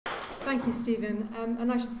Thank you, Stephen.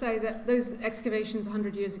 And I should say that those excavations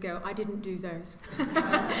 100 years ago, I didn't do those.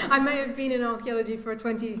 I may have been in archaeology for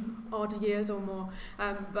 20-odd years or more,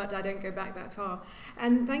 but I don't go back that far.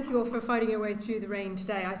 And thank you all for fighting your way through the rain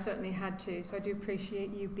today. I certainly had to, so I do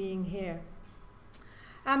appreciate you being here.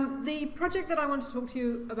 The project that I want to talk to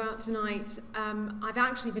you about tonight, I've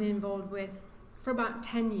actually been involved with for about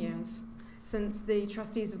 10 years, since the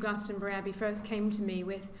trustees of Glastonbury Abbey first came to me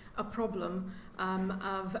with a problem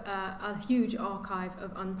of a huge archive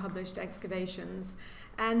of unpublished excavations.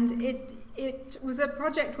 And it was a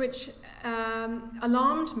project which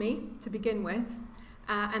alarmed me to begin with,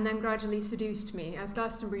 and then gradually seduced me. As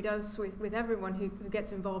Glastonbury does with everyone who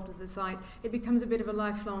gets involved at the site, it becomes a bit of a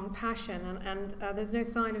lifelong passion, and there's no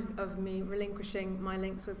sign of me relinquishing my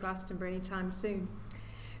links with Glastonbury anytime soon.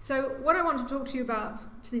 So what I want to talk to you about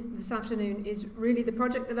this afternoon is really the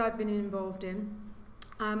project that I've been involved in,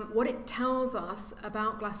 what it tells us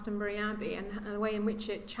about Glastonbury Abbey and the way in which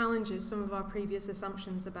it challenges some of our previous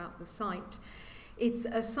assumptions about the site. It's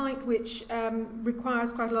a site which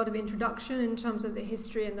requires quite a lot of introduction in terms of the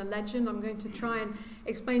history and the legend. I'm going to try and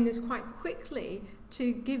explain this quite quickly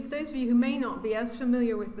to give those of you who may not be as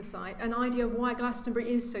familiar with the site an idea of why Glastonbury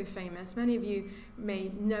is so famous. Many of you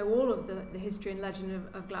may know all of the history and legend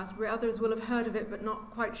of Glastonbury. Others will have heard of it but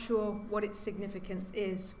not quite sure what its significance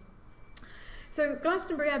is. So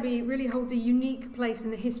Glastonbury Abbey really holds a unique place in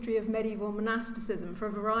the history of medieval monasticism for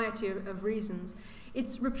a variety of reasons.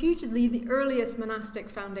 It's reputedly the earliest monastic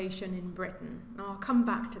foundation in Britain. Now, I'll come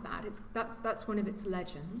back to that. That's one of its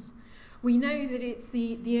legends. We know that it's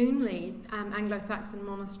the only Anglo-Saxon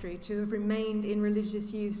monastery to have remained in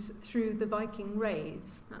religious use through the Viking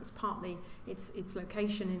raids. That's partly its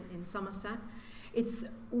location in Somerset. It's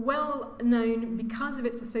well known because of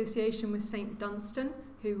its association with St Dunstan,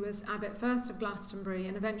 who was abbot first of Glastonbury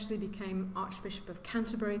and eventually became Archbishop of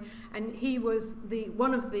Canterbury, and he was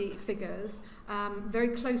one of the figures very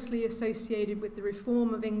closely associated with the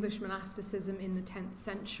reform of English monasticism in the 10th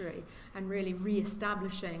century and really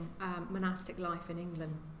re-establishing monastic life in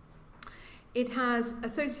England. It has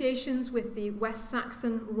associations with the West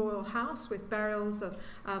Saxon royal house, with burials of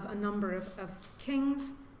a number of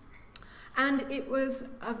kings, and it was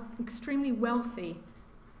an extremely wealthy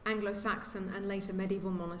Anglo-Saxon and later medieval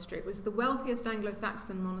monastery. It was the wealthiest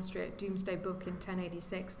Anglo-Saxon monastery at Domesday Book in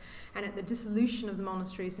 1086, and at the dissolution of the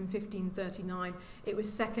monasteries in 1539, it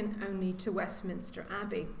was second only to Westminster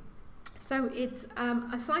Abbey. So it's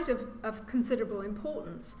a site of considerable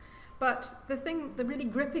importance. But the really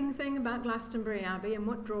gripping thing about Glastonbury Abbey and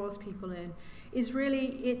what draws people in is really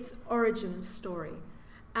its origin story,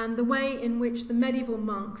 and the way in which the medieval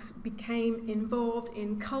monks became involved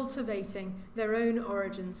in cultivating their own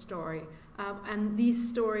origin story. And these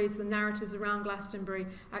stories, the narratives around Glastonbury,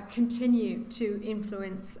 continue to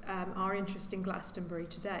influence our interest in Glastonbury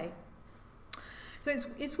today. So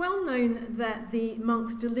it's well known that the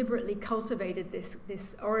monks deliberately cultivated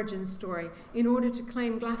this origin story in order to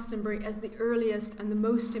claim Glastonbury as the earliest and the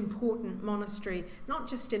most important monastery, not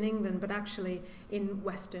just in England, but actually in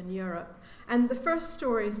Western Europe. And the first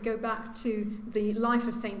stories go back to the life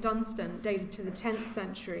of St Dunstan, dated to the 10th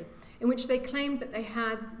century, in which they claimed that they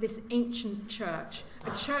had this ancient church,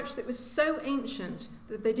 a church that was so ancient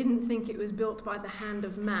that they didn't think it was built by the hand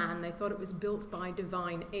of man. They thought it was built by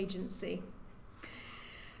divine agency.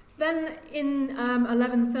 Then in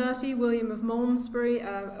 1130, William of Malmesbury,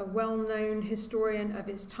 a well-known historian of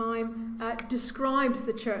his time, describes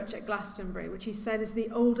the church at Glastonbury, which he said is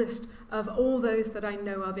the oldest of all those that I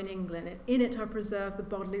know of in England. In it are preserved the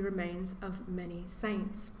bodily remains of many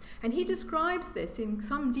saints. And he describes this in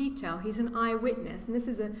some detail. He's an eyewitness, and this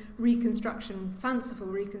is a reconstruction, fanciful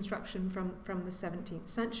reconstruction from the 17th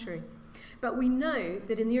century. But we know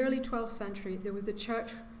that in the early 12th century, there was a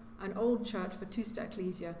church, an old church for Tusta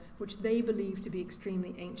Ecclesia, which they believed to be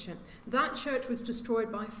extremely ancient. That church was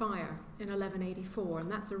destroyed by fire in 1184,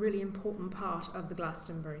 and that's a really important part of the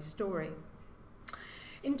Glastonbury story.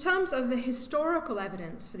 In terms of the historical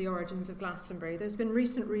evidence for the origins of Glastonbury, there's been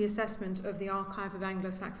recent reassessment of the Archive of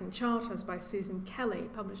Anglo-Saxon Charters by Susan Kelly,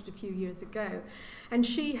 published a few years ago, and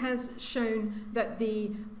she has shown that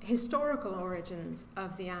the historical origins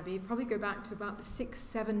of the Abbey probably go back to about the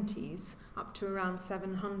 670s, up to around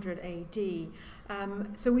 700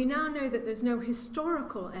 AD. So we now know that there's no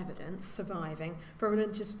historical evidence surviving for a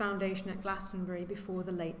religious foundation at Glastonbury before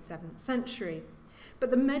the late 7th century.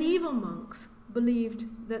 But the medieval monks believed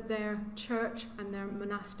that their church and their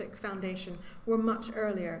monastic foundation were much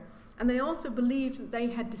earlier. And they also believed that they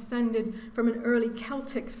had descended from an early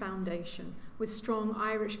Celtic foundation with strong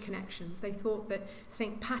Irish connections. They thought that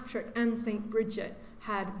St. Patrick and St. Bridget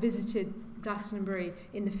had visited Glastonbury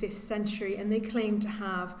in the 5th century, and they claimed to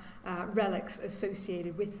have relics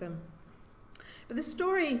associated with them. But the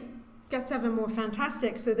story gets ever more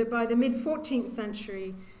fantastic, so that by the mid-14th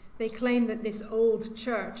century, they claim that this old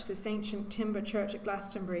church, this ancient timber church at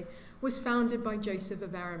Glastonbury, was founded by Joseph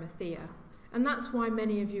of Arimathea. And that's why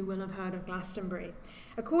many of you will have heard of Glastonbury.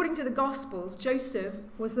 According to the Gospels, Joseph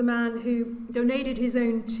was the man who donated his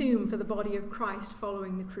own tomb for the body of Christ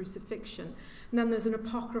following the crucifixion. And then there's an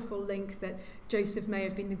apocryphal link that Joseph may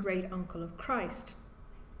have been the great uncle of Christ.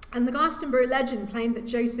 And the Glastonbury legend claimed that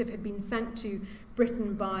Joseph had been sent to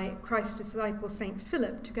Britain by Christ's disciple St.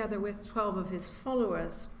 Philip, together with 12 of his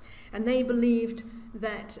followers. And they believed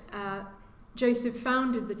that Joseph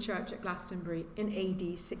founded the church at Glastonbury in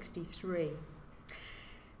AD 63.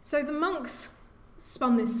 So the monks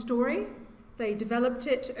spun this story. They developed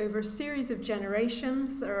it over a series of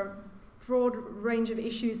generations. There are a broad range of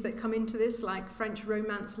issues that come into this, like French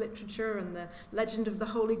Romance literature and the legend of the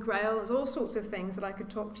Holy Grail. There's all sorts of things that I could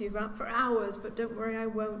talk to you about for hours, but don't worry, I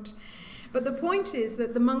won't. But the point is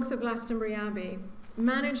that the monks of Glastonbury Abbey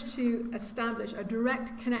managed to establish a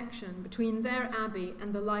direct connection between their abbey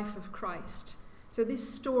and the life of Christ. So this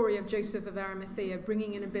story of Joseph of Arimathea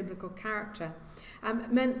bringing in a biblical character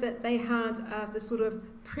meant that they had the sort of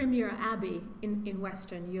premier abbey in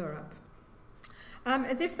Western Europe.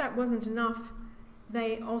 As if that wasn't enough,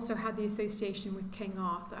 they also had the association with King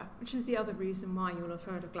Arthur, which is the other reason why you'll have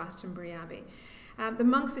heard of Glastonbury Abbey. The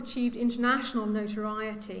monks achieved international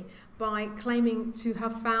notoriety by claiming to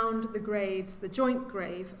have found the graves, the joint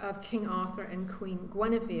grave of King Arthur and Queen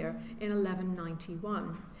Guinevere in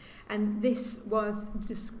 1191. And this was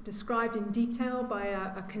described in detail by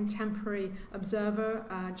a contemporary observer,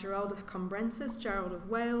 Geraldus Combrensis, Gerald of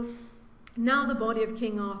Wales. Now the body of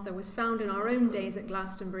King Arthur was found in our own days at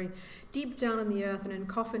Glastonbury, deep down in the earth and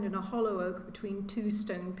encoffined in a hollow oak between 2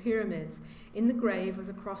 stone pyramids. In the grave was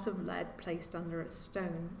a cross of lead placed under a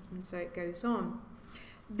stone. And so it goes on.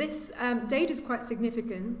 This date is quite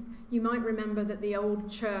significant. You might remember that the old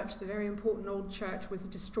church, the very important old church, was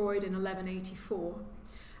destroyed in 1184.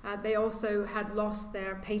 They also had lost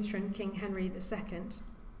their patron, King Henry II,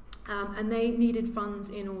 and they needed funds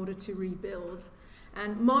in order to rebuild.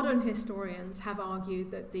 And modern historians have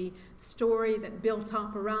argued that the story that built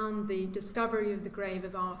up around the discovery of the grave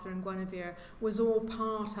of Arthur and Guinevere was all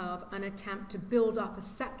part of an attempt to build up a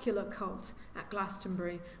secular cult at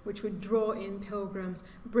Glastonbury, which would draw in pilgrims,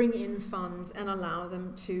 bring in funds, and allow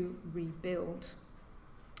them to rebuild.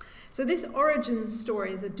 So this origin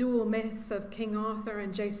story, the dual myths of King Arthur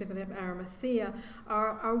and Joseph of Arimathea,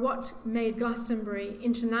 are what made Glastonbury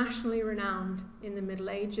internationally renowned in the Middle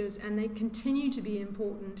Ages, and they continue to be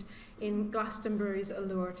important in Glastonbury's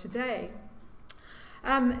allure today.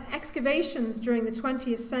 Excavations during the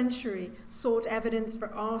 20th century sought evidence for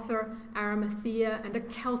Arthur, Arimathea, and a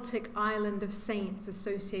Celtic island of saints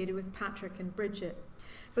associated with Patrick and Bridget.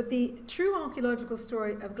 But the true archaeological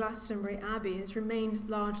story of Glastonbury Abbey has remained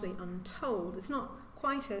largely untold. It's not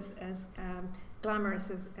quite as glamorous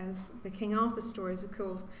as the King Arthur stories, of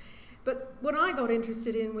course. But what I got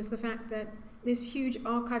interested in was the fact that this huge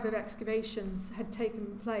archive of excavations had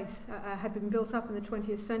taken place, had been built up in the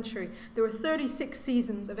 20th century. There were 36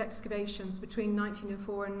 seasons of excavations between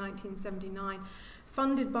 1904 and 1979,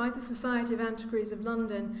 funded by the Society of Antiquaries of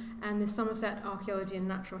London and the Somerset Archaeology and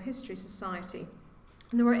Natural History Society.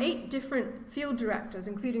 And there were 8 different field directors,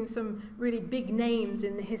 including some really big names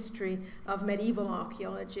in the history of medieval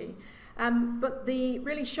archaeology. But the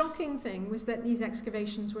really shocking thing was that these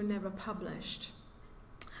excavations were never published.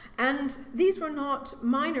 And these were not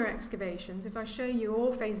minor excavations. If I show you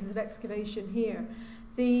all phases of excavation here,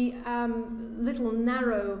 the little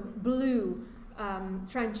narrow blue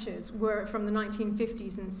trenches were from the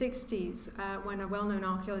 1950s and 60s when a well-known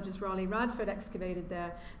archaeologist, Raleigh Radford, excavated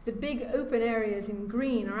there. The big open areas in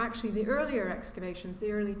green are actually the earlier excavations,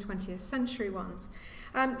 the early 20th century ones.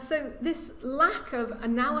 So this lack of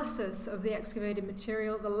analysis of the excavated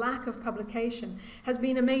material, the lack of publication, has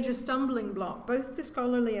been a major stumbling block, both to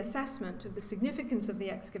scholarly assessment of the significance of the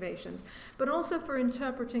excavations, but also for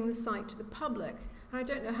interpreting the site to the public. I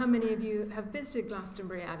don't know how many of you have visited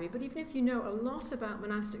Glastonbury Abbey, but even if you know a lot about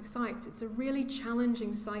monastic sites, it's a really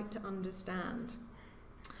challenging site to understand.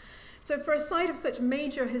 So for a site of such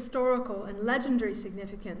major historical and legendary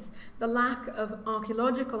significance, the lack of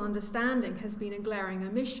archaeological understanding has been a glaring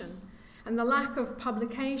omission, and the lack of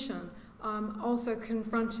publication also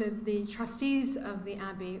confronted the trustees of the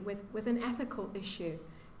Abbey with an ethical issue.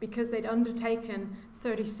 because they'd undertaken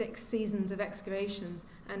 36 seasons of excavations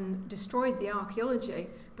and destroyed the archaeology,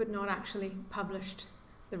 but not actually published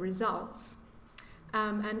the results.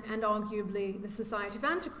 And arguably the Society of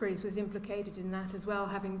Antiquaries was implicated in that as well,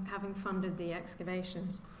 having funded the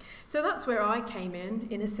excavations. So that's where I came in,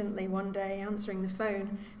 innocently one day answering the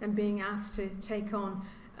phone and being asked to take on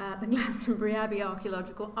the Glastonbury Abbey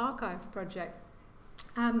Archaeological Archive project.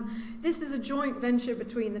 This is a joint venture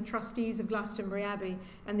between the trustees of Glastonbury Abbey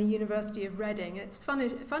and the University of Reading. It's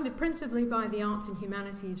funded principally by the Arts and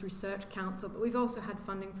Humanities Research Council, but we've also had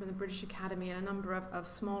funding from the British Academy and a number of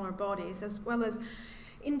smaller bodies, as well as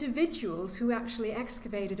individuals who actually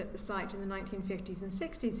excavated at the site in the 1950s and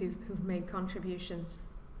 60s who've made contributions.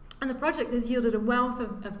 And the project has yielded a wealth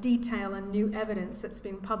of detail and new evidence that's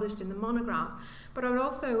been published in the monograph. But I would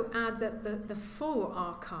also add that the full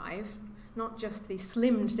archive, not just the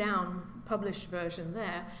slimmed down published version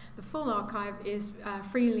there, the full archive is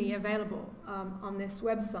freely available on this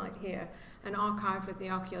website here, and archived with the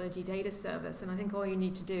Archaeology Data Service. And I think all you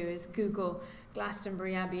need to do is Google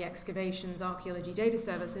Glastonbury Abbey Excavations Archaeology Data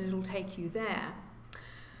Service and it'll take you there.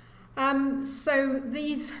 So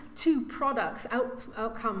these two products,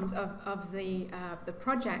 outcomes of the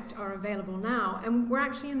project are available now, and we're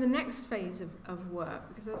actually in the next phase of work,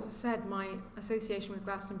 because as I said, my association with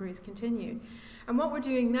Glastonbury has continued. And what we're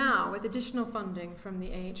doing now with additional funding from the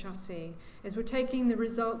AHRC is we're taking the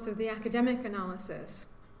results of the academic analysis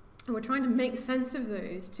and we're trying to make sense of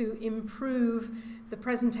those to improve the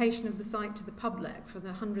presentation of the site to the public for the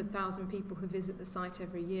 100,000 people who visit the site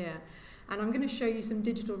every year. And I'm going to show you some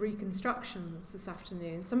digital reconstructions this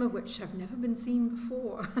afternoon, some of which have never been seen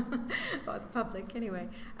before, by the public anyway,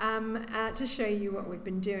 to show you what we've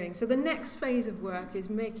been doing. So the next phase of work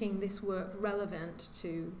is making this work relevant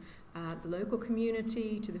to the local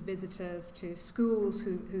community, to the visitors, to schools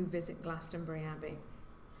who visit Glastonbury Abbey.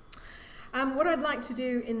 What I'd like to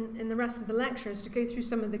do in the rest of the lecture is to go through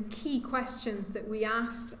some of the key questions that we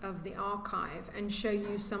asked of the archive and show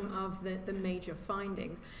you some of the major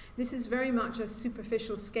findings. This is very much a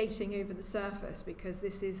superficial skating over the surface, because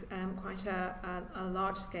this is quite a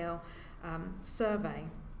large-scale survey.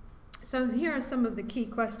 So here are some of the key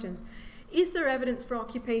questions. Is there evidence for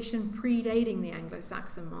occupation predating the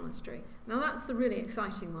Anglo-Saxon monastery? Now that's the really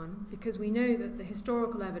exciting one, because we know that the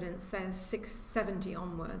historical evidence says 670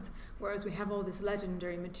 onwards, whereas we have all this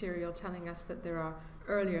legendary material telling us that there are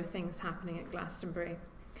earlier things happening at Glastonbury.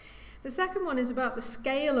 The second one is about the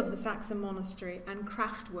scale of the Saxon monastery and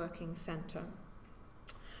craft working centre.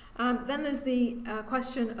 Then there's the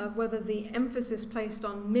question of whether the emphasis placed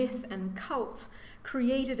on myth and cult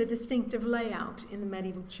created a distinctive layout in the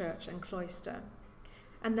medieval church and cloister.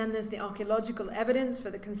 And then there's the archaeological evidence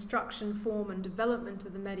for the construction, form and development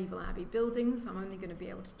of the medieval abbey buildings. I'm only going to be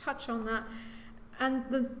able to touch on that. And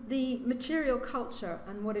the material culture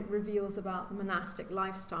and what it reveals about the monastic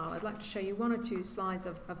lifestyle. I'd like to show you one or two slides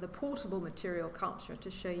of the portable material culture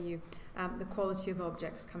to show you the quality of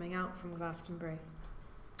objects coming out from Glastonbury.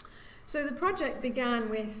 So the project began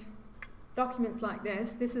with documents like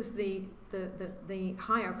this. This is the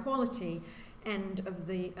higher quality end of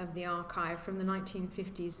the archive from the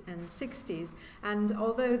 1950s and 60s. And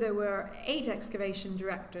although there were 8 excavation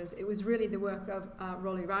directors, it was really the work of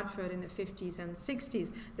Rolly Radford in the 50s and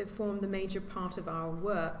 60s that formed the major part of our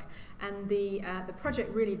work. And the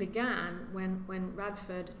project really began when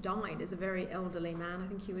Radford died as a very elderly man. I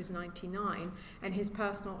think he was 99, and his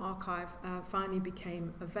personal archive finally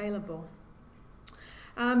became available.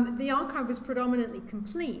 The archive was predominantly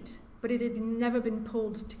complete, but it had never been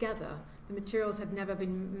pulled together. The materials had never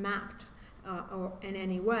been mapped or in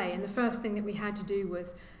any way, and the first thing that we had to do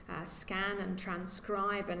was scan and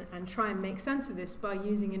transcribe and try and make sense of this by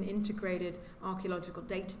using an integrated archaeological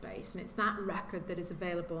database, and it's that record that is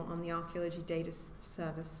available on the Archaeology Data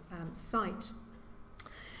Service site.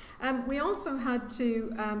 We also had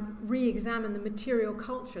to re-examine the material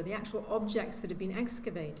culture, the actual objects that had been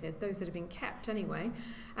excavated, those that had been kept anyway,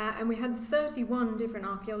 and we had 31 different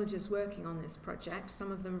archaeologists working on this project, some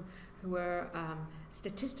of them who were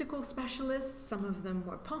statistical specialists, some of them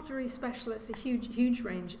were pottery specialists, a huge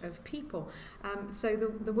range of people. So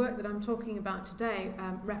the work that I'm talking about today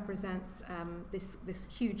represents this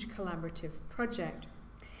huge collaborative project.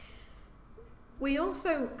 We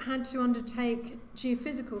also had to undertake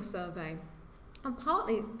geophysical survey, and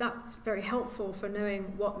partly that's very helpful for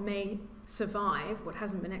knowing what may survive, what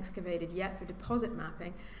hasn't been excavated yet, for deposit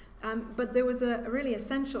mapping. But there was a really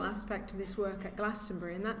essential aspect to this work at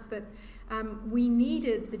Glastonbury, and that's that we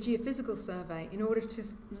needed the geophysical survey in order to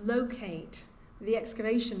locate the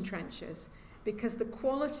excavation trenches because the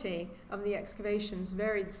quality of the excavations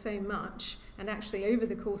varied so much, and actually over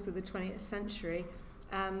the course of the 20th century,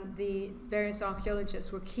 the various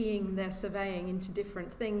archaeologists were keying their surveying into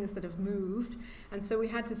different things that have moved, and so we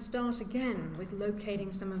had to start again with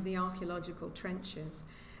locating some of the archaeological trenches.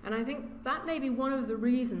 And I think that may be one of the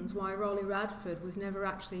reasons why Raleigh Radford was never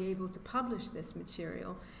actually able to publish this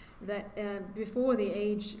material, that before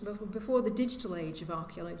the digital age of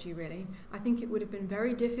archaeology, really, I think it would have been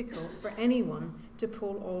very difficult for anyone to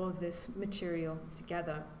pull all of this material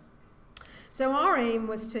together. So our aim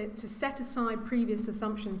was to set aside previous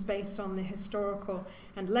assumptions based on the historical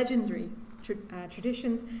and legendary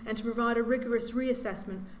traditions, and to provide a rigorous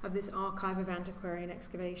reassessment of this archive of antiquarian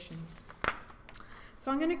excavations.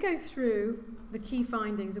 So I'm going to go through the key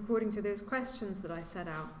findings according to those questions that I set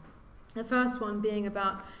out. The first one being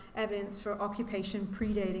about evidence for occupation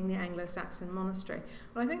predating the Anglo-Saxon monastery.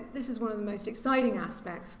 Well, I think this is one of the most exciting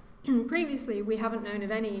aspects. Previously, we haven't known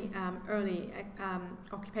of any early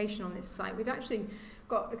occupation on this site. We've actually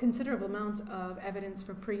got a considerable amount of evidence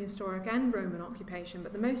for prehistoric and Roman occupation,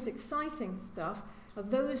 but the most exciting stuff are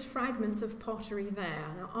those fragments of pottery there.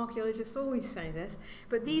 Now, archaeologists always say this,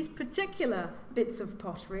 but these particular bits of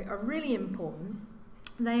pottery are really important.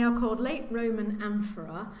 They are called late Roman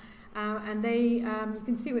amphora, and they, you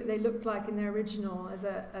can see what they looked like in their original as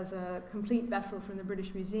a complete vessel from the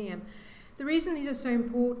British Museum. The reason these are so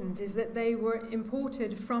important is that they were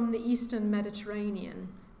imported from the Eastern Mediterranean,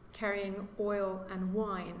 carrying oil and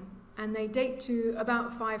wine, and they date to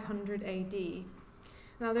about 500 AD.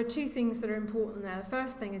 Now, there are two things that are important there. The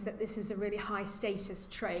first thing is that this is a really high status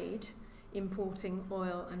trade, importing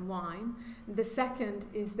oil and wine. The second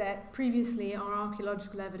is that previously our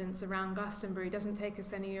archaeological evidence around Glastonbury doesn't take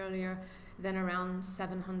us any earlier than around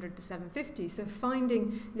 700 to 750. So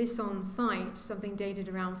finding this on site, something dated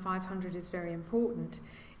around 500, is very important.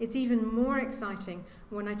 It's even more exciting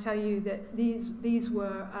when I tell you that these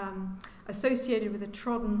were associated with a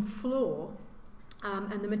trodden floor,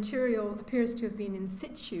 and the material appears to have been in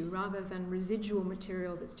situ rather than residual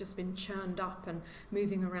material that's just been churned up and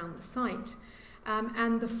moving around the site.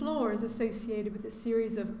 And the floor is associated with a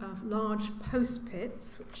series of large post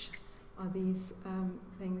pits, which are these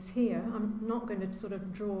things here. I'm not going to sort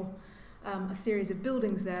of draw a series of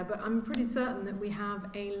buildings there, but I'm pretty certain that we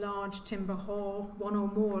have a large timber hall, one or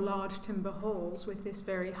more large timber halls with this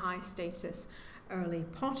very high status early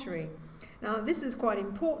pottery. Now, this is quite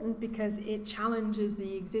important because it challenges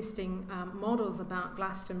the existing models about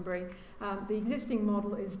Glastonbury. The existing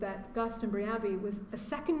model is that Glastonbury Abbey was a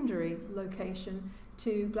secondary location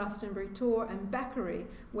to Glastonbury Tor and Beckery,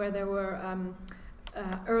 where there were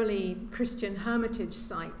early Christian hermitage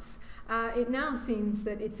sites. It now seems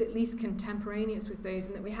that it's at least contemporaneous with those,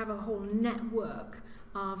 and that we have a whole network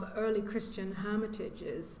of early Christian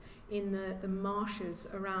hermitages in the marshes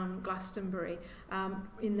around Glastonbury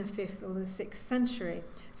in the 5th or the 6th century.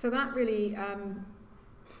 So that really,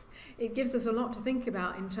 it gives us a lot to think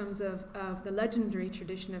about in terms of the legendary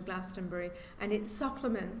tradition of Glastonbury, and it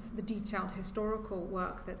supplements the detailed historical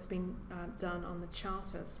work that's been done on the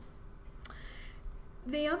charters.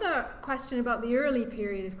 The other question about the early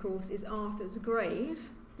period, of course, is Arthur's grave,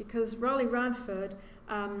 because Raleigh Radford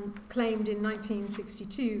claimed in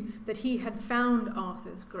 1962 that he had found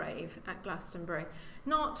Arthur's grave at Glastonbury.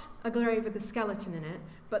 Not a grave with a skeleton in it,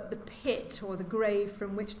 but the pit or the grave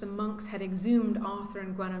from which the monks had exhumed Arthur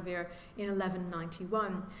and Guinevere in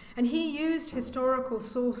 1191. And he used historical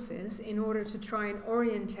sources in order to try and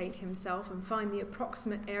orientate himself and find the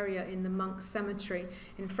approximate area in the monks' cemetery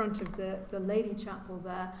in front of the Lady Chapel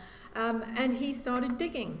there. And he started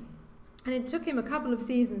digging. And it took him a couple of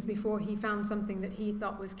seasons before he found something that he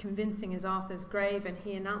thought was convincing as Arthur's grave, and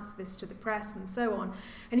he announced this to the press and so on.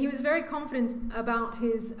 And he was very confident about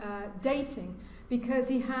his dating, because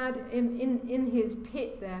he had, in his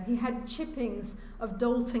pit there, he had chippings of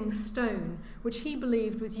Dolting stone, which he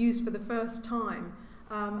believed was used for the first time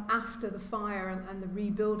after the fire and the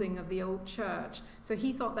rebuilding of the old church. So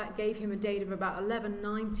he thought that gave him a date of about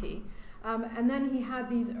 1190. And then he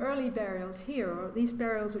had these early burials here, or these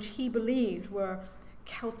burials which he believed were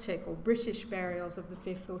Celtic or British burials of the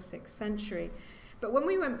 5th or 6th century. But when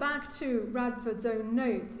we went back to Radford's own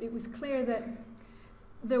notes, it was clear that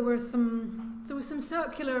there was some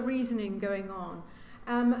circular reasoning going on.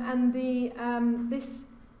 And this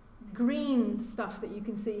green stuff that you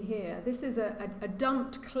can see here, this is a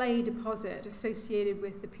dumped clay deposit associated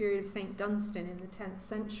with the period of St. Dunstan in the 10th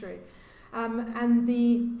century. And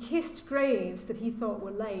the kissed graves that he thought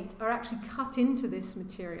were late are actually cut into this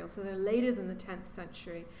material, so they're later than the 10th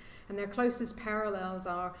century. And their closest parallels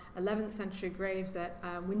are 11th century graves at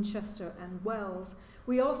Winchester and Wells,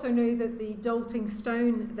 We also know that the dolting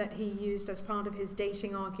stone that he used as part of his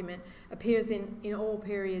dating argument appears in all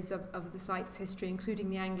periods of the site's history, including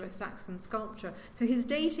the Anglo-Saxon sculpture. So his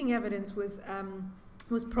dating evidence was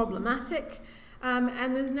problematic,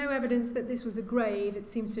 and there's no evidence that this was a grave. It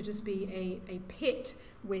seems to just be a pit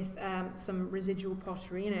with some residual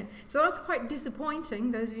pottery in it. So that's quite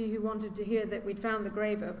disappointing, those of you who wanted to hear that we'd found the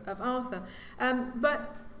grave of Arthur.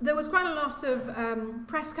 But there was quite a lot of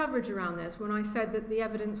press coverage around this when I said that the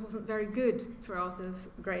evidence wasn't very good for Arthur's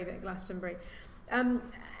grave at Glastonbury. And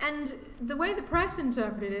the way the press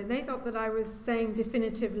interpreted it, they thought that I was saying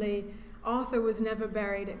definitively Arthur was never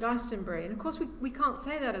buried at Glastonbury. And of course we can't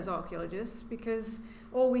say that as archaeologists, because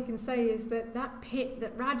all we can say is that that pit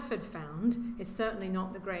that Radford found is certainly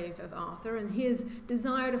not the grave of Arthur, and his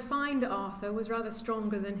desire to find Arthur was rather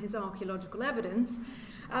stronger than his archaeological evidence.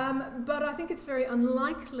 But I think it's very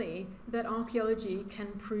unlikely that archaeology can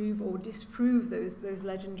prove or disprove those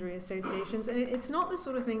legendary associations. And it's not the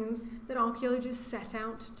sort of thing that archaeologists set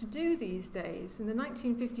out to do these days. In the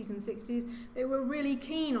 1950s and 60s, they were really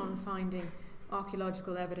keen on finding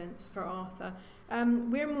archaeological evidence for Arthur.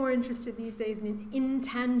 We're more interested these days in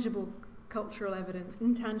intangible cultural evidence,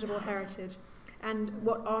 intangible heritage, and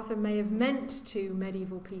what Arthur may have meant to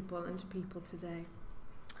medieval people and to people today.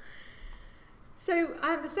 So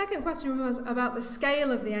the second question was about the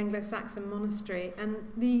scale of the Anglo-Saxon monastery, and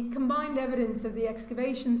the combined evidence of the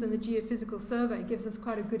excavations and the geophysical survey gives us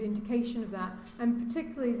quite a good indication of that, and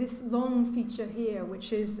particularly this long feature here,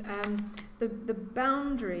 which is the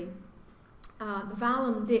boundary, the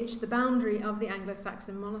Vallum ditch, the boundary of the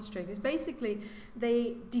Anglo-Saxon monastery, because basically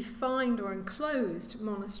they defined or enclosed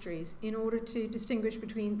monasteries in order to distinguish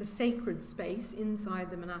between the sacred space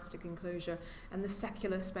inside the monastic enclosure and the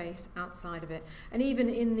secular space outside of it. And even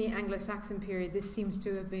in the Anglo-Saxon period, this seems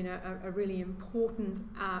to have been a really important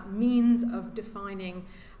means of defining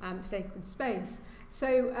sacred space.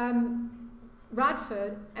 So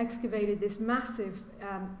Radford excavated this massive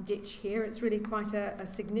ditch here. It's really quite a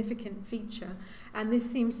significant feature, and this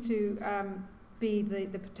seems to be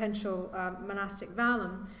the potential monastic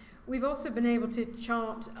vallum. We've also been able to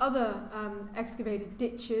chart other excavated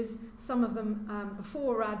ditches, some of them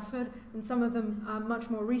before Radford, and some of them much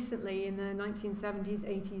more recently in the 1970s,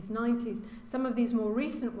 80s, 90s. Some of these more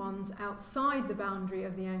recent ones outside the boundary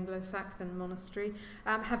of the Anglo-Saxon monastery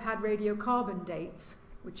have had radiocarbon dates,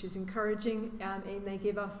 which is encouraging, and they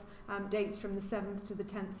give us dates from the 7th to the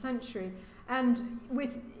 10th century. And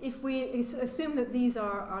if we assume that these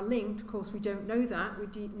are linked, of course we don't know that,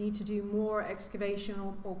 we need to do more excavation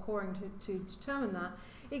or coring to determine that.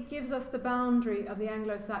 It gives us the boundary of the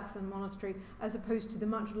Anglo-Saxon monastery as opposed to the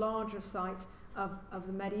much larger site of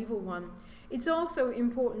the medieval one. It's also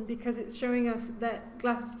important because it's showing us that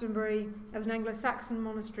Glastonbury, as an Anglo-Saxon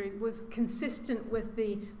monastery, was consistent with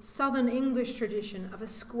the southern English tradition of a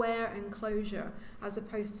square enclosure, as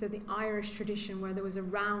opposed to the Irish tradition where there was a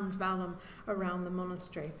round vallum around the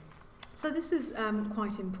monastery. So this is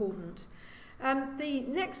quite important. The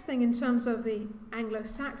next thing in terms of the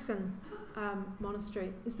Anglo-Saxon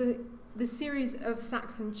monastery is the series of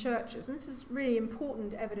Saxon churches, and this is really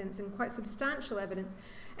important evidence and quite substantial evidence,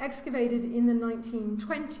 excavated in the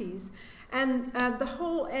 1920s, and the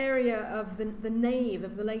whole area of the nave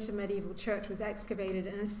of the later medieval church was excavated,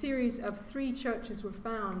 and a series of 3 churches were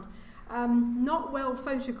found. Not well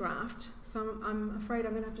photographed, so I'm afraid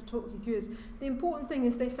I'm going to have to talk you through this. The important thing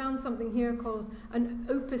is they found something here called an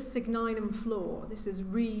opus signinum floor. This is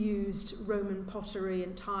reused Roman pottery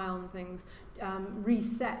and tile and things,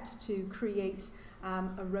 reset to create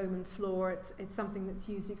a Roman floor. It's something that's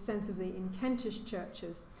used extensively in Kentish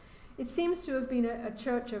churches. It seems to have been a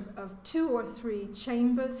church of 2 or 3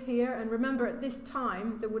 chambers here, and remember at this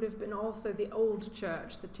time there would have been also the old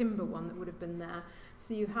church, the timber one that would have been there.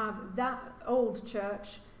 So you have that old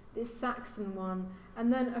church, this Saxon one,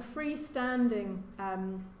 and then a freestanding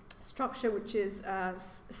structure which is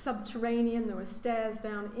subterranean. There were stairs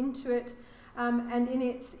down into it, and in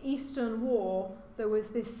its eastern wall there was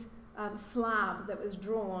this slab that was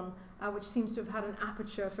drawn, which seems to have had an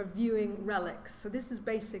aperture for viewing relics. So this is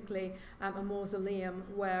basically a mausoleum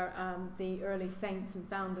where the early saints and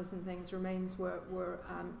founders and things remains were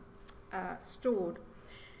stored.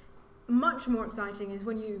 Much more exciting is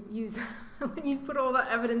when you use when you put all that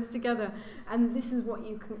evidence together, and this is what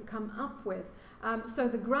you can come up with. So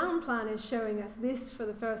the ground plan is showing us this for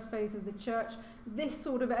the first phase of the church. This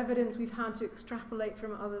sort of evidence we've had to extrapolate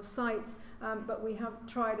from other sites, but we have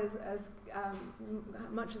tried as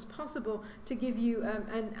much as possible to give you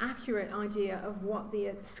an accurate idea of what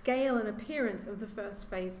the scale and appearance of the first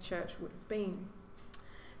phase church would have been.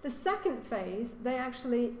 The second phase, they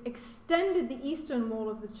actually extended the eastern wall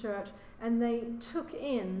of the church and they took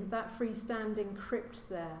in that freestanding crypt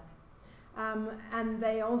there. And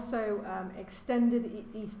they also extended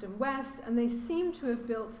east and west, and they seem to have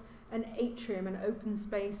built an atrium, an open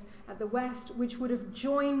space at the west, which would have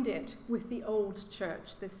joined it with the old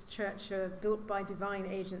church, this church built by divine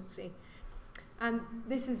agency. And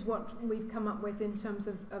this is what we've come up with in terms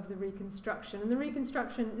of the reconstruction. And the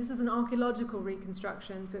reconstruction, this is an archaeological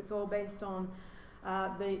reconstruction, so it's all based on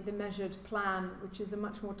the measured plan, which is a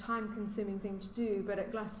much more time-consuming thing to do, but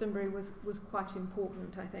at Glastonbury was quite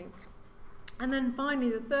important, I think. And then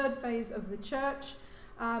finally, the third phase of the church,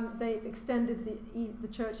 they've extended the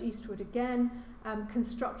church eastward again,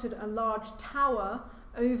 constructed a large tower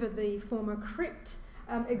over the former crypt,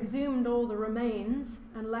 exhumed all the remains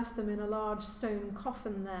and left them in a large stone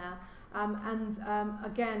coffin there, and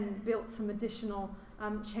again built some additional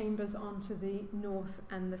chambers onto the north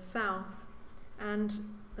and the south. And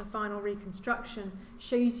the final reconstruction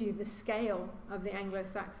shows you the scale of the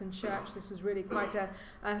Anglo-Saxon church. This was really quite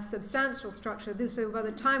a substantial structure. So by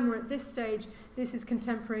the time we're at this stage, this is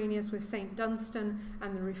contemporaneous with St. Dunstan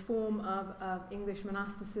and the reform of English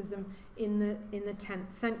monasticism in the 10th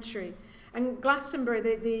century. And Glastonbury,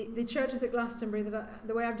 the churches at Glastonbury,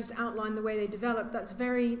 the way I've just outlined the way they developed, that's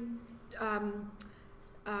very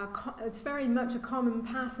it's very much a common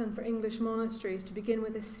pattern for English monasteries to begin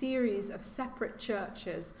with a series of separate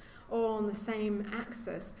churches all on the same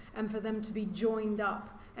axis, and for them to be joined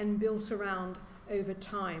up and built around over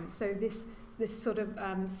time. So this sort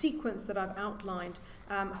of sequence that I've outlined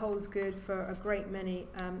holds good for a great many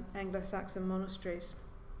Anglo-Saxon monasteries.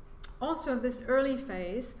 Also of this early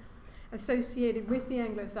phase, associated with the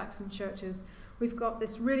Anglo-Saxon churches, we've got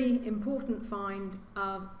this really important find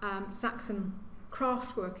of Saxon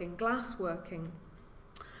craftworking, glassworking.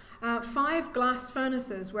 5 glass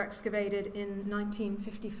furnaces were excavated in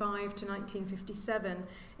 1955 to 1957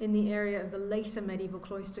 in the area of the later medieval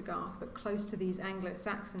Cloistergarth, but close to these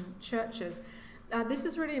Anglo-Saxon churches. This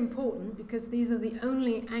is really important because these are the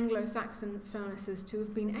only Anglo-Saxon furnaces to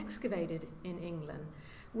have been excavated in England.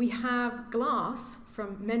 We have glass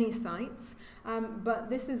from many sites, but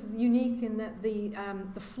this is unique in that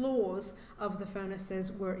the floors of the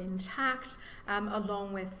furnaces were intact,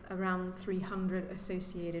 along with around 300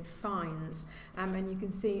 associated finds. And you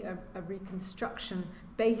can see a reconstruction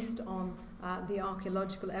based on the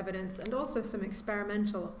archaeological evidence and also some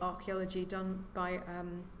experimental archaeology done by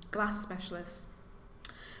glass specialists.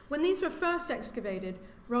 When these were first excavated,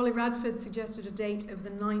 Raleigh Radford suggested a date of the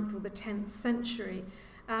 9th or the 10th century.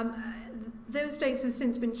 Those dates have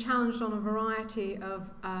since been challenged on a variety of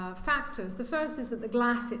factors. The first is that the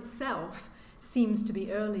glass itself seems to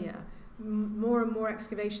be earlier. More and more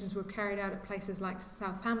excavations were carried out at places like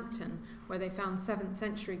Southampton, where they found 7th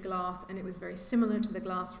century glass, and it was very similar to the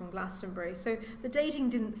glass from Glastonbury. So the dating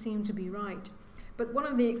didn't seem to be right. But one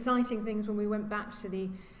of the exciting things when we went back to the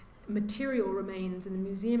material remains in the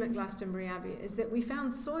museum at Glastonbury Abbey is that we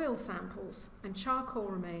found soil samples and charcoal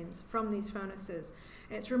remains from these furnaces.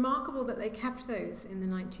 And it's remarkable that they kept those in the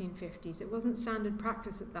 1950s. It wasn't standard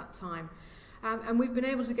practice at that time. And we've been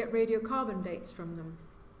able to get radiocarbon dates from them.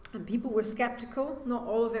 And people were skeptical. Not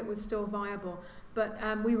all of it was still viable. But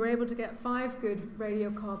we were able to get 5 good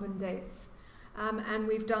radiocarbon dates. And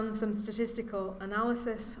we've done some statistical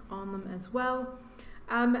analysis on them as well.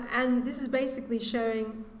 And this is basically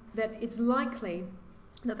showing that it's likely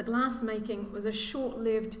that the glass making was a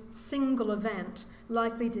short-lived single event,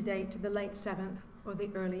 likely to date to the late 7th or the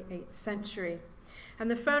early 8th century.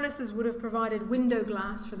 And the furnaces would have provided window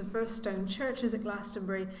glass for the first stone churches at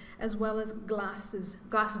Glastonbury, as well as glass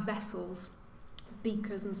vessels,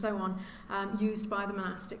 beakers and so on, used by the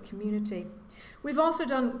monastic community. We've also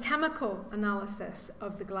done chemical analysis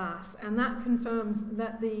of the glass, and that confirms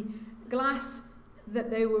that the glass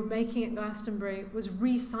that they were making at Glastonbury was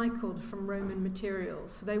recycled from Roman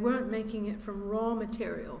materials. So they weren't making it from raw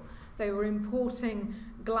material. They were importing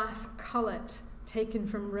glass cullet taken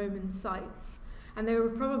from Roman sites. And they were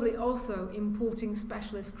probably also importing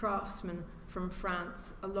specialist craftsmen from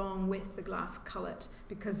France along with the glass cullet,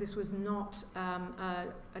 because this was not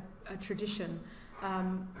a tradition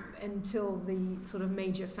until the sort of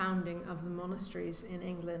major founding of the monasteries in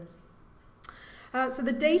England. So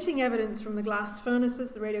the dating evidence from the glass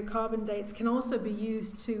furnaces, the radiocarbon dates, can also be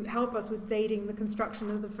used to help us with dating the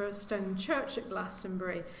construction of the first stone church at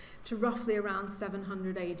Glastonbury to roughly around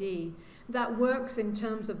 700 AD. That works in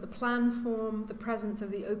terms of the plan form, the presence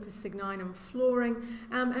of the opus signinum flooring,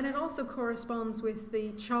 and it also corresponds with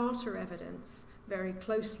the charter evidence very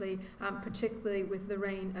closely, particularly with the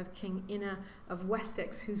reign of King Inna of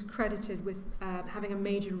Wessex, who's credited with having a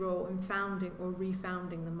major role in founding or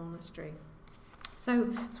refounding the monastery.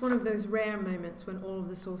 So it's one of those rare moments when all of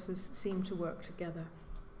the sources seem to work together.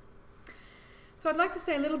 So I'd like to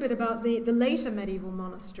say a little bit about the later medieval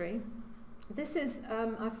monastery. This is,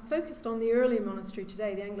 I've focused on the early monastery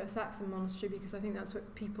today, the Anglo-Saxon monastery, because I think that's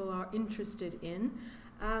what people are interested in.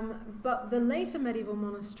 But the later medieval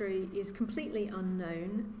monastery is completely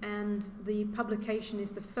unknown, and the publication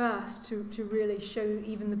is the first to really show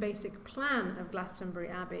even the basic plan of Glastonbury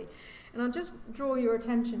Abbey. And I'll just draw your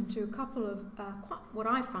attention to a couple of what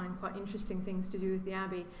I find quite interesting things to do with the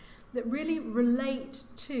Abbey that really relate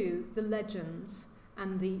to the legends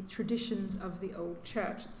and the traditions of the old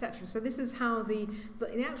church, etc. So this is how the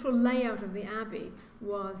actual layout of the Abbey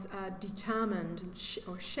was determined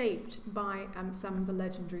or shaped by some of the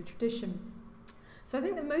legendary tradition. So I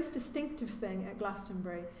think the most distinctive thing at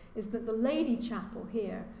Glastonbury is that the Lady Chapel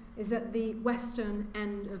here is at the western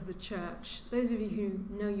end of the church. Those of you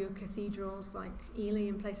who know your cathedrals like Ely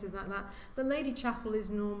and places like that, the Lady Chapel is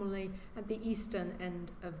normally at the eastern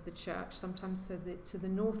end of the church, sometimes to the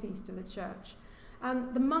northeast of the church.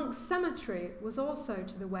 The monks' cemetery was also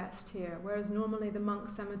to the west here, whereas normally the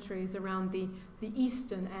monks' cemetery is around the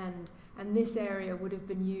eastern end, and this area would have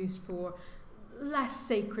been used for less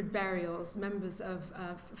sacred burials, members of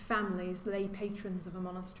families, lay patrons of a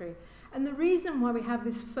monastery. And the reason why we have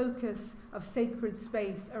this focus of sacred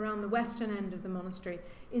space around the western end of the monastery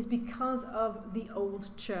is because of the old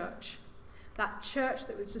church. That church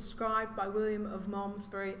that was described by William of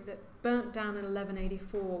Malmesbury that burnt down in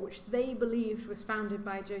 1184, which they believed was founded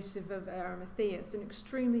by Joseph of Arimathea, an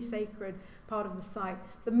extremely sacred part of the site.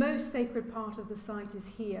 The most sacred part of the site is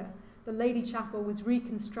here. The Lady Chapel was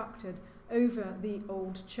reconstructed over the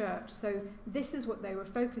old church, so this is what they were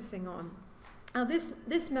focusing on. Now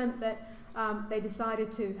this meant that they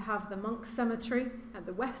decided to have the monks' cemetery at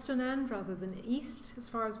the western end rather than east, as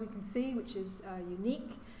far as we can see, which is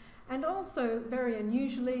unique. And also, very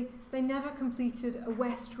unusually, they never completed a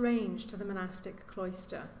west range to the monastic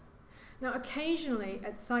cloister. Now, occasionally,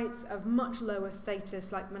 at sites of much lower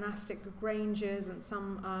status, like monastic granges and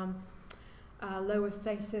some lower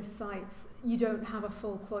status sites, you don't have a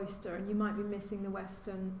full cloister, and you might be missing the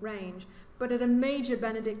western range. But at a major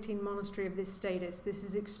Benedictine monastery of this status, this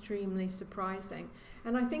is extremely surprising.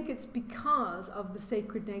 And I think it's because of the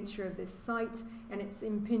sacred nature of this site and its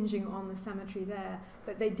impinging on the cemetery there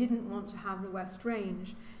that they didn't want to have the west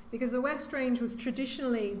range. Because the west range was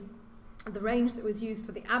traditionally the range that was used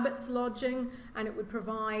for the abbot's lodging, and it would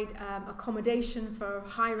provide accommodation for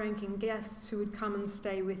high-ranking guests who would come and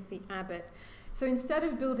stay with the abbot. So instead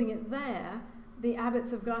of building it there, the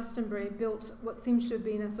abbots of Glastonbury built what seems to have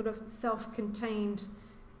been a sort of self-contained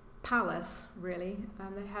palace, really.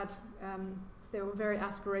 They were very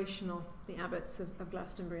aspirational, the abbots of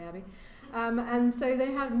Glastonbury Abbey. And so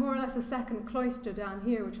they had more or less a second cloister down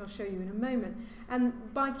here, which I'll show you in a moment.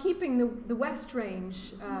 And by keeping the west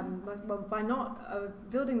range, by not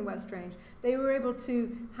building the west range, they were able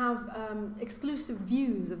to have exclusive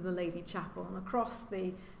views of the Lady Chapel and across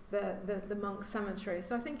the monk cemetery.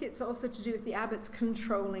 So I think it's also to do with the abbots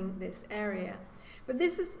controlling this area. But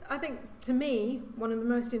this is, I think, to me, one of the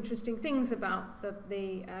most interesting things about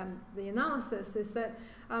the analysis is that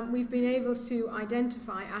we've been able to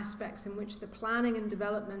identify aspects in which the planning and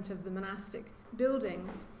development of the monastic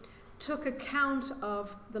buildings took account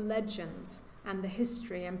of the legends and the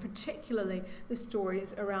history, and particularly the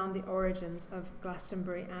stories around the origins of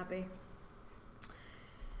Glastonbury Abbey.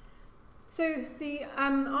 So the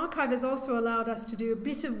archive has also allowed us to do a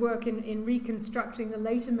bit of work in reconstructing the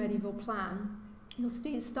later medieval plan. You'll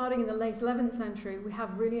see, starting in the late 11th century, we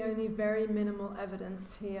have really only very minimal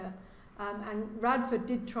evidence here. And Radford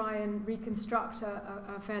did try and reconstruct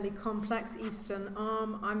a fairly complex eastern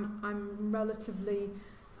arm. I'm relatively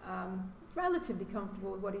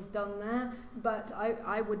comfortable with what he's done there, but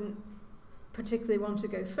I wouldn't particularly want to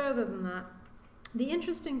go further than that. The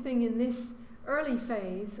interesting thing in this early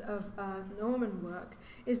phase of Norman work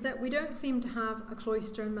is that we don't seem to have a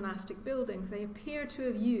cloister and monastic buildings. They appear to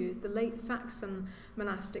have used the late Saxon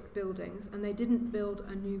monastic buildings, and they didn't build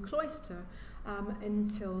a new cloister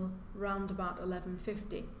until round about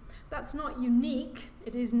 1150. That's not unique.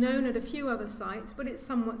 It is known at a few other sites, but it's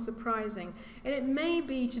somewhat surprising. And it may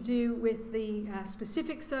be to do with the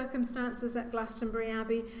specific circumstances at Glastonbury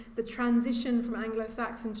Abbey. The transition from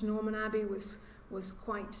Anglo-Saxon to Norman Abbey was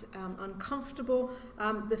quite uncomfortable.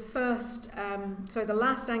 The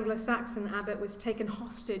last Anglo-Saxon abbot was taken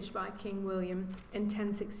hostage by King William in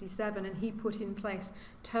 1067, and he put in place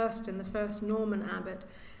Thurston, the first Norman abbot.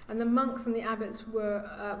 And the monks and the abbots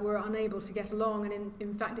were unable to get along, and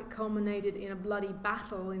in fact it culminated in a bloody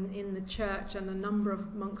battle in the church, and a number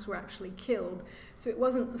of monks were actually killed. So it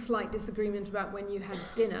wasn't a slight disagreement about when you had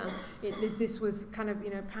dinner. This was kind of,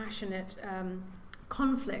 passionate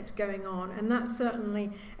conflict going on, and that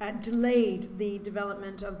certainly delayed the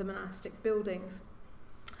development of the monastic buildings.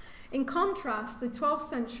 In contrast, the 12th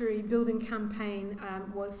century building campaign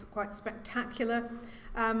was quite spectacular.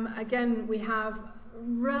 Again, we have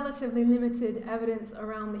relatively limited evidence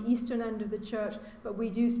around the eastern end of the church, but we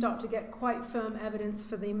do start to get quite firm evidence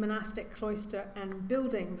for the monastic cloister and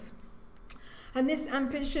buildings. And this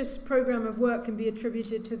ambitious program of work can be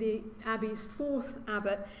attributed to the Abbey's fourth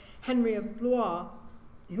abbot, Henry of Blois,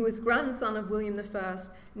 who was grandson of William I,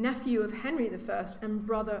 nephew of Henry I, and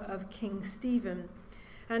brother of King Stephen.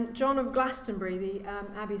 And John of Glastonbury, the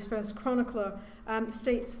Abbey's first chronicler,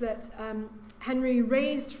 states that Henry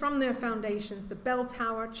raised from their foundations the bell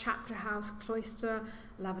tower, chapter house, cloister,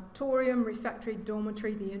 lavatorium, refectory,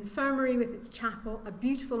 dormitory, the infirmary with its chapel, a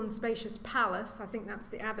beautiful and spacious palace, I think that's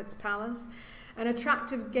the abbot's palace, an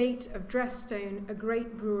attractive gate of dressed stone, a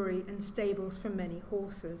great brewery, and stables for many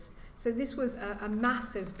horses. So this was a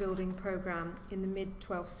massive building program in the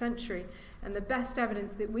mid-12th century, and the best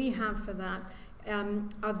evidence that we have for that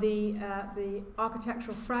are the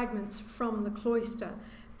architectural fragments from the cloister.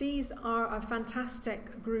 These are a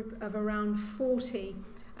fantastic group of around 40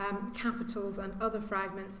 capitals and other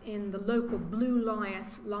fragments in the local blue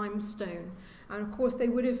lias limestone. And of course they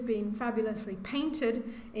would have been fabulously painted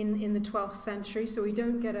in the 12th century, so we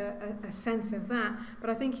don't get a sense of that, but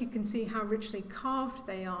I think you can see how richly carved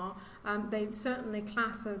they are. They certainly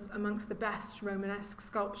class as amongst the best Romanesque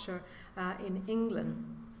sculpture in England.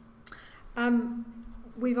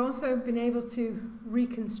 We've also been able to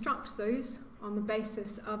reconstruct those on the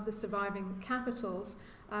basis of the surviving capitals.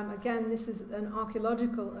 Again, this is an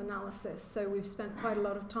archaeological analysis, so we've spent quite a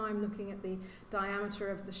lot of time looking at the diameter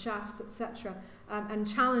of the shafts, etc., and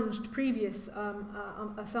challenged previous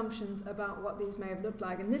assumptions about what these may have looked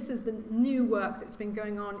like. And this is the new work that's been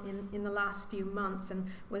going on in the last few months and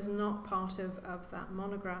was not part of that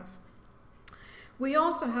monograph. We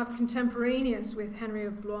also have contemporaneous with Henry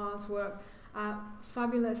of Blois' work,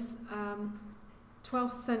 fabulous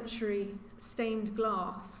 12th century stained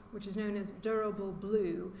glass, which is known as durable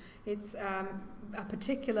blue. It's a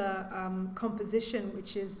particular composition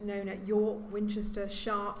which is known at York, Winchester,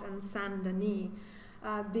 Chartres and Saint-Denis.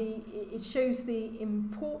 It shows the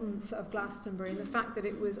importance of Glastonbury and the fact that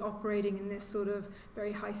it was operating in this sort of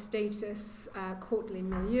very high status courtly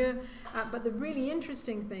milieu. But the really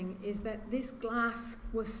interesting thing is that this glass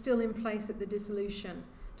was still in place at the dissolution,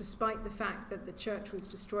 despite the fact that the church was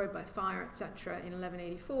destroyed by fire, etc., in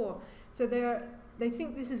 1184. So they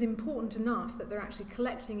think this is important enough that they're actually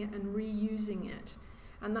collecting it and reusing it.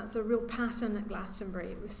 And that's a real pattern at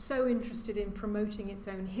Glastonbury. It was so interested in promoting its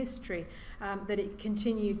own history that it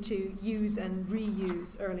continued to use and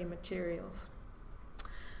reuse early materials.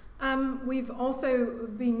 We've also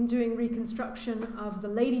been doing reconstruction of the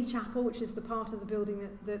Lady Chapel, which is the part of the building,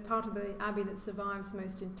 the part of the abbey that survives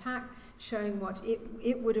most intact, showing what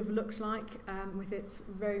it would have looked like with its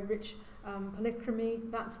very rich polychromy.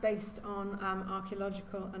 That's based on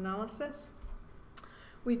archaeological analysis.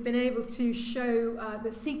 We've been able to show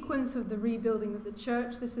the sequence of the rebuilding of the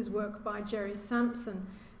church. This is work by Jerry Sampson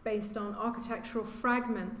based on architectural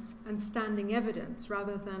fragments and standing evidence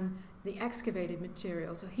rather than the excavated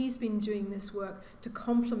material. So he's been doing this work to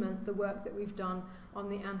complement the work that we've done on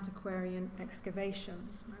the antiquarian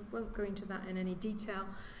excavations. I won't go into that in any detail.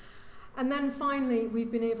 And then finally,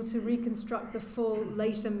 we've been able to reconstruct the full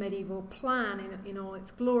later medieval plan in all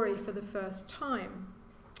its glory for the first time.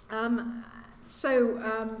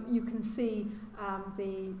 You can see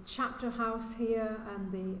the chapter house here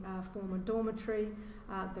and the former dormitory,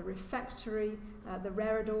 the refectory, the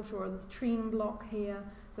reredos or latrine block here,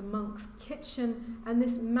 the monk's kitchen, and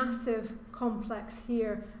this massive complex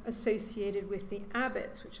here associated with the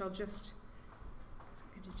abbots, which I'll just,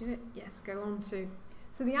 go on to.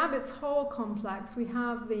 So the Abbots Hall complex, we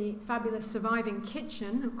have the fabulous surviving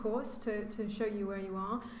kitchen, of course, to show you where you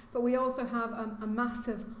are, but we also have a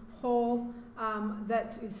massive hall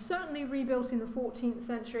that is certainly rebuilt in the 14th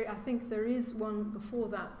century. I think there is one before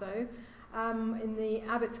that, though. In the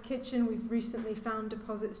Abbott's kitchen, we've recently found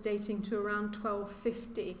deposits dating to around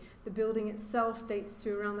 1250. The building itself dates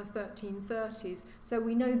to around the 1330s. So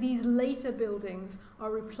we know these later buildings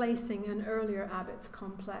are replacing an earlier Abbott's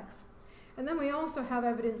complex. And then we also have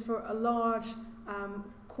evidence for a large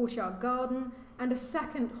courtyard garden and a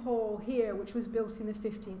second hall here, which was built in the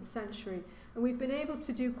 15th century. And we've been able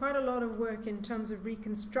to do quite a lot of work in terms of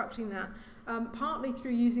reconstructing that partly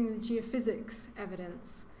through using the geophysics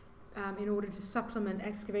evidence in order to supplement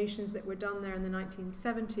excavations that were done there in the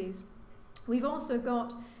 1970s. We've also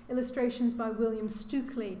got illustrations by William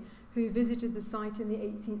Stukeley, who visited the site in the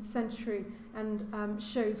 18th century and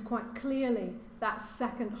shows quite clearly that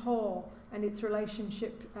second hall and its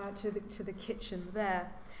relationship to the kitchen there.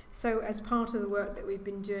 So as part of the work that we've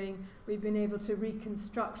been doing, we've been able to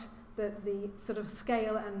reconstruct the sort of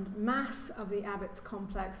scale and mass of the Abbott's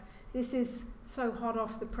complex. This is so hot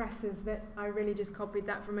off the presses that I really just copied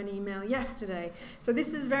that from an email yesterday. So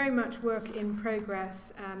this is very much work in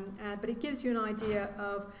progress, but it gives you an idea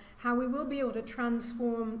of how we will be able to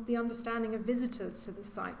transform the understanding of visitors to the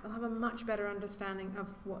site. They'll have a much better understanding of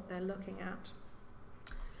what they're looking at.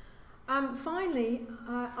 Finally,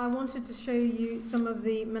 I wanted to show you some of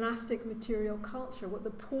the monastic material culture, what the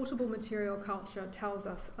portable material culture tells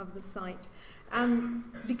us of the site.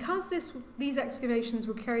 Because these excavations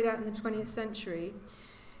were carried out in the 20th century,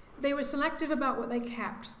 they were selective about what they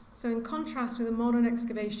kept. So in contrast with a modern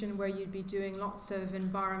excavation where you'd be doing lots of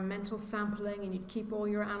environmental sampling and you'd keep all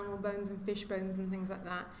your animal bones and fish bones and things like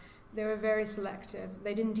that, they were very selective.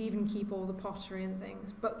 They didn't even keep all the pottery and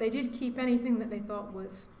things, but they did keep anything that they thought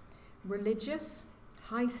was religious,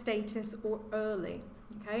 high status, or early,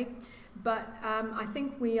 okay? But I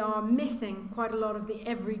think we are missing quite a lot of the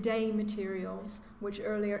everyday materials which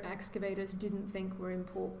earlier excavators didn't think were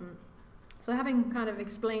important. So having kind of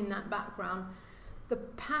explained that background, the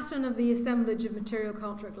pattern of the assemblage of material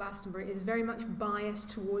culture at Glastonbury is very much biased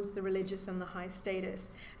towards the religious and the high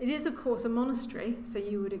status. It is, of course, a monastery, so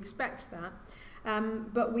you would expect that.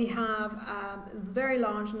 But we have a very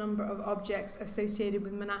large number of objects associated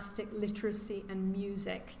with monastic literacy and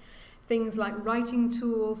music. Things like writing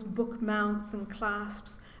tools, book mounts and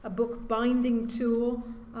clasps, a book binding tool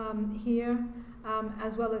here,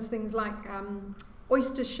 as well as things like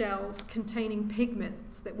oyster shells containing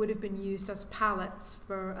pigments that would have been used as palettes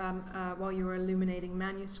for while you were illuminating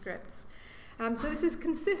manuscripts. So this is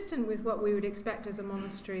consistent with what we would expect as a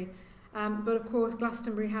monastery. But of course,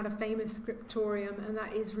 Glastonbury had a famous scriptorium, and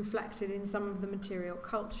that is reflected in some of the material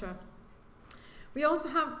culture. We also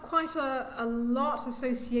have quite a lot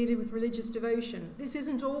associated with religious devotion. This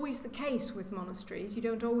isn't always the case with monasteries. You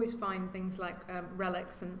don't always find things like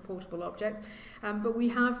relics and portable objects, but we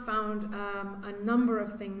have found a number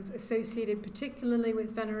of things associated particularly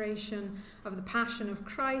with veneration of the Passion of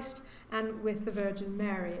Christ and with the Virgin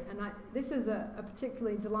Mary. And this is a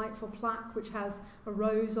particularly delightful plaque which has a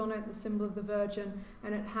rose on it, the symbol of the Virgin,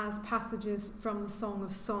 and it has passages from the Song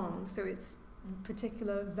of Songs, so it's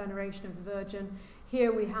particular veneration of the Virgin.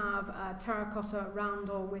 Here we have a terracotta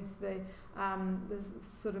roundel with the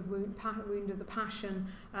sort of wound of the Passion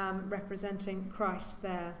representing Christ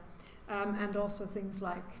there. And also things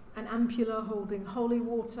like an ampulla holding holy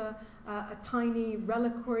water, a tiny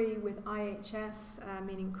reliquary with IHS,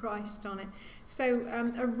 meaning Christ, on it. So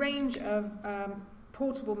a range of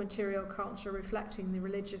portable material culture reflecting the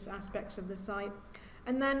religious aspects of the site.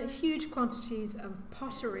 And then huge quantities of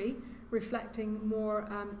pottery reflecting more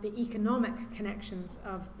the economic connections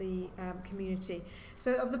of the community.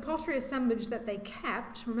 So of the pottery assemblage that they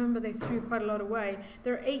kept, remember they threw quite a lot away,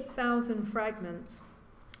 there are 8,000 fragments.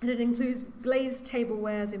 And it includes glazed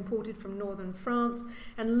tablewares imported from northern France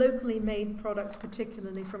and locally made products,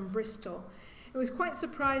 particularly from Bristol. It was quite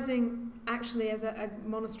surprising, actually, as a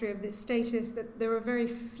monastery of this status, that there were very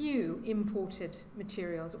few imported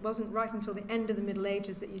materials. It wasn't right until the end of the Middle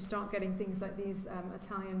Ages that you start getting things like these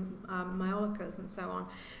Italian maiolikas and so on.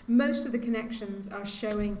 Most of the connections are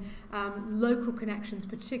showing local connections,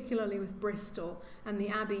 particularly with Bristol, and the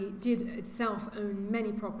Abbey did itself own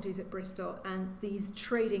many properties at Bristol, and these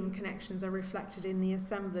trading connections are reflected in the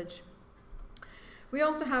assemblage. We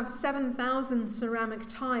also have 7,000 ceramic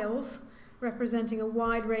tiles representing a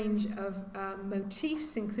wide range of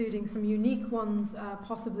motifs, including some unique ones,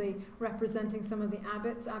 possibly representing some of the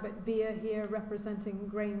abbots. Abbot beer here representing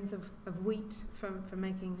grains of wheat for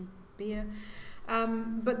making beer.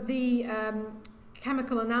 But the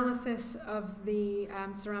chemical analysis of the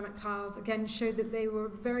ceramic tiles again showed that they were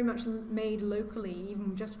very much made locally,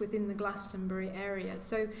 even just within the Glastonbury area.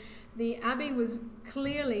 So the Abbey was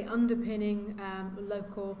clearly underpinning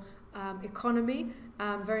local economy,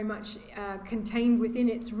 very much contained within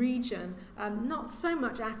its region, not so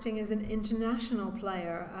much acting as an international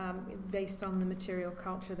player based on the material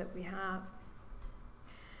culture that we have.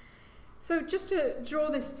 So just to draw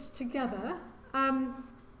this together,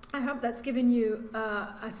 I hope that's given you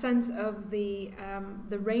a sense of the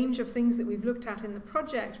range of things that we've looked at in the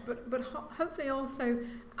project, but hopefully also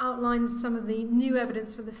outlined some of the new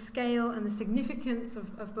evidence for the scale and the significance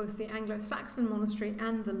of both the Anglo-Saxon monastery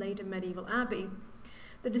and the later medieval abbey.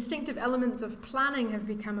 The distinctive elements of planning have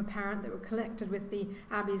become apparent that were connected with the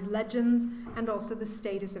abbey's legends and also the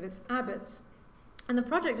status of its abbots. And the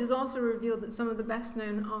project has also revealed that some of the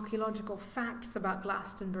best-known archaeological facts about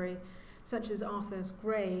Glastonbury, such as Arthur's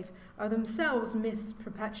grave, are themselves myths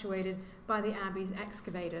perpetuated by the Abbey's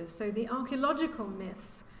excavators. So the archaeological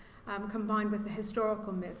myths combined with the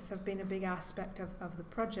historical myths have been a big aspect of the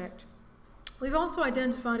project. We've also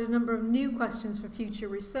identified a number of new questions for future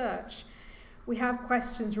research. We have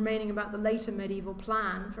questions remaining about the later medieval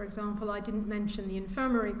plan. For example, I didn't mention the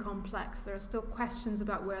infirmary complex. There are still questions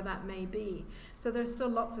about where that may be. So there are still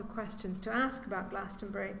lots of questions to ask about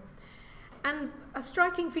Glastonbury. And a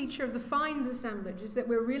striking feature of the finds assemblage is that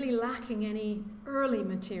we're really lacking any early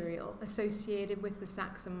material associated with the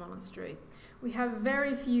Saxon monastery. We have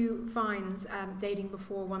very few finds dating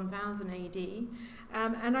before 1000 AD,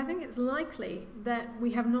 and I think it's likely that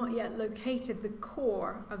we have not yet located the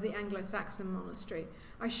core of the Anglo-Saxon monastery.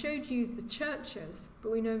 I showed you the churches,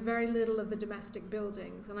 but we know very little of the domestic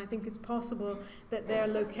buildings, and I think it's possible that they're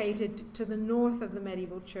located to the north of the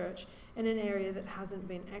medieval church in an area that hasn't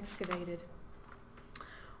been excavated.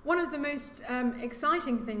 One of the most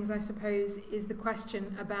exciting things, I suppose, is the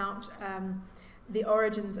question about the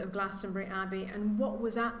origins of Glastonbury Abbey and what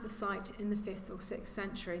was at the site in the 5th or 6th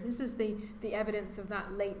century. This is the evidence of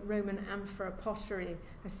that late Roman amphora pottery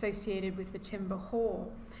associated with the timber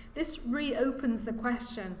hall. This reopens the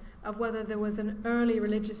question of whether there was an early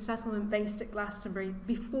religious settlement based at Glastonbury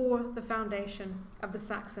before the foundation of the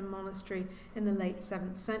Saxon monastery in the late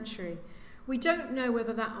 7th century. We don't know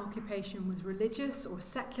whether that occupation was religious or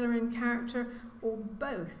secular in character or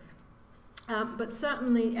both. But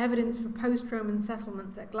certainly evidence for post-Roman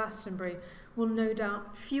settlements at Glastonbury will no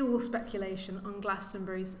doubt fuel speculation on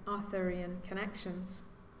Glastonbury's Arthurian connections.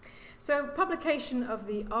 So publication of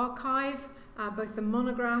the archive, both the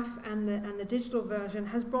monograph and the digital version,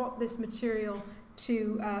 has brought this material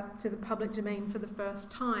to the public domain for the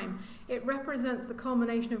first time. It represents the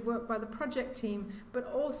culmination of work by the project team, but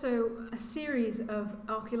also a series of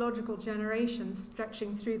archaeological generations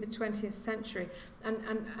stretching through the 20th century,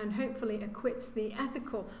 and hopefully acquits the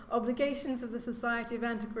ethical obligations of the Society of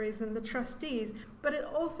Antiquaries and the trustees, but it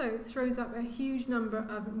also throws up a huge number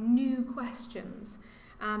of new questions,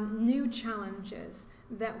 new challenges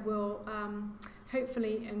that will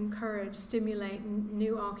hopefully encourage, stimulate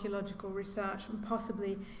new archaeological research and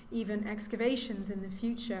possibly even excavations in the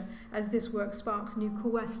future as this work sparks new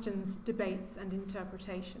questions, debates and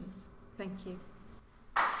interpretations. Thank you.